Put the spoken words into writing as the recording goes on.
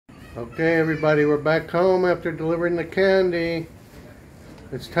Okay, everybody, we're back home after delivering the candy.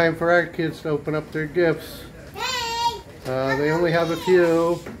 It's time for our kids to open up their gifts. They only have a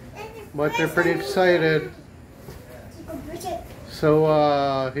few, but they're pretty excited.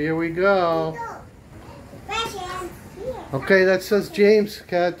 So here we go. Okay, that says James,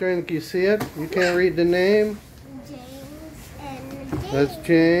 Catherine. Can you see it? You can't read the name? That's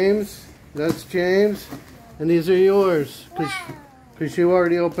James. That's James. And these are yours, because you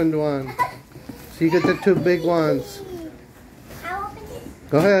already opened one. So you get the two big ones. I'll open it.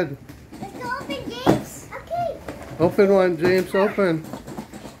 Go ahead. Let's go open, James. Okay. Open one, James. Open.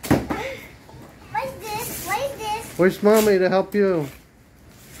 What is this? What is this? Where's Mommy to help you?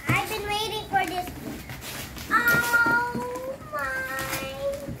 I've been waiting for this. Oh my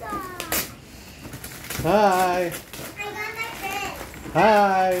God. Hi. I got my friend.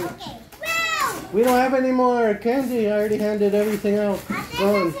 Hi. Okay. Wow. We don't have any more candy. I already handed everything out.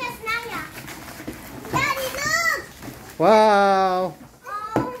 Go. Daddy, look. Wow.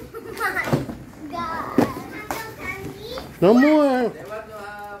 Oh my God. No more.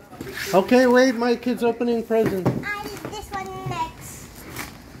 Okay, wait. My kid's opening presents. I need this one next.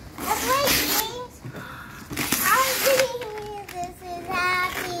 Let's wait, James. Oh, this is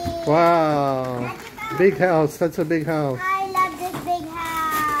happy. Wow. Big house. That's a big house. I love this big house.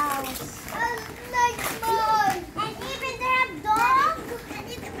 Nice one. And even they have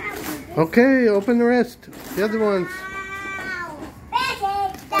dogs. Okay, open the rest. The other ones. Wow.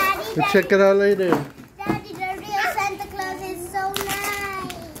 Daddy, We'll check it out later. Daddy, the real Santa Claus is so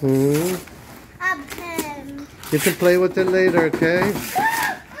nice. Hmm. Of him. You can play with it later, okay? I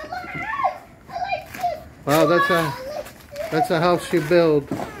like this. Wow, that's a house she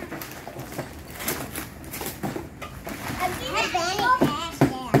built.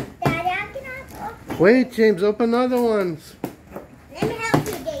 Wait, James, open other ones. Let me help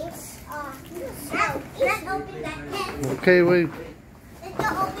you, James. Let's open that pen. Okay, wait. Let's go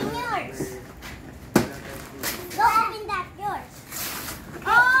open yours. Go open that yours.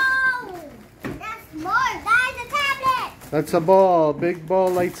 Oh, that's more. That is a tablet. That's a ball. Big ball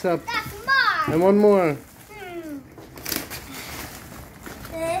lights up. That's more. And one more.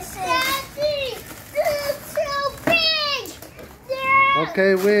 This is. Daddy, this is so big. Yeah.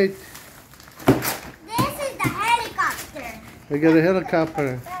 Okay, wait. This is the helicopter. We got a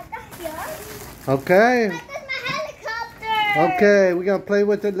helicopter. That's yours. Okay. That's my helicopter. Okay, we're gonna play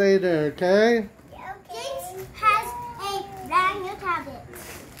with it later, okay? James has a brand new tablet.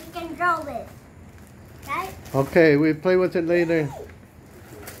 He can draw with. Right? Okay, we play with it later.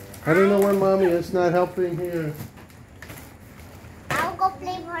 I don't know where Mommy is, not helping here. I'll go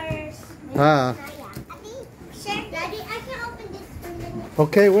play with Ah. Sure, Daddy, I can open this for me.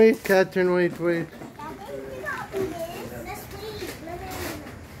 Okay, wait, Catherine, wait. Daddy, you can open this. Let's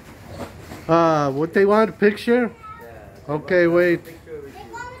wait. What they want, a picture? Okay, wait. They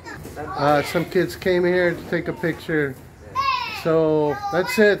want Some kids came here to take a picture. So,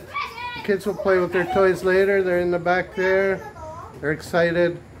 that's it. Kids will play with their toys later. They're in the back there. They're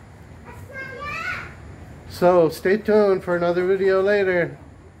excited. So, stay tuned for another video later.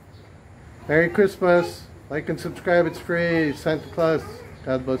 Merry Christmas. Like and subscribe, it's free. Santa Claus.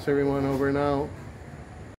 God bless everyone, over and out.